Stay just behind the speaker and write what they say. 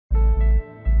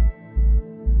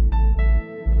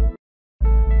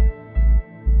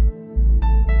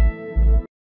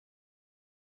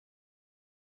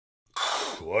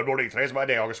Good morning. Today's my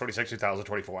day, August 26,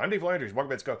 2024. I'm Dave Landry. Market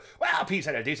bets go. Well, peace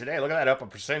had a decent day. Look at that, up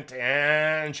 1%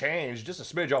 and change. Just a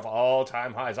smidge off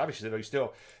all-time highs. Obviously, though, you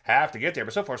still have to get there,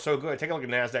 but so far, so good. Take a look at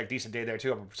NASDAQ. Decent day there,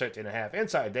 too, up 1.5%.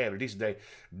 Inside day, but a decent day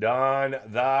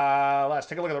nonetheless.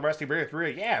 Take a look at the Rusty Beer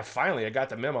 3. Yeah, finally, I got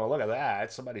the memo. Look at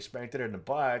that. Somebody spanked it in the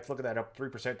butt. Look at that, up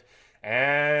 3%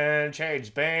 and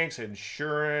change. Banks,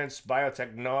 insurance,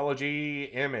 biotechnology,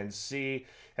 M&C,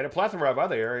 and a plethora of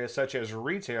other areas such as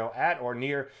retail at or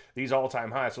near these all-time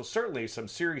highs. So certainly some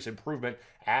serious improvement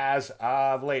as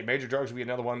of late. Major drugs will be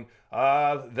another one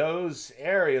of those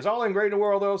areas. All in great in the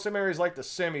world, though. Some areas like the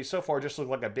semis so far just look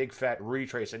like a big fat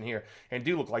retrace in here and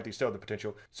do look like they still have the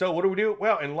potential. So what do?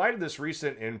 Well, in light of this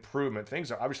recent improvement,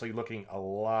 things are obviously looking a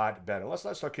lot better. Let's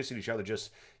not start kissing each other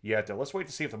just yet, though. Let's wait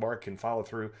to see if the market can follow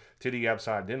through to the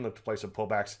upside, then look to play some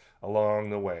pullbacks along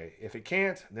the way. If it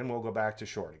can't, then we'll go back to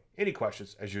shorting. Any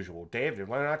questions, as usual,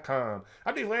 Dave@DaveLandry.com.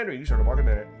 I'm Dave Landry. You start a market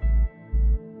minute.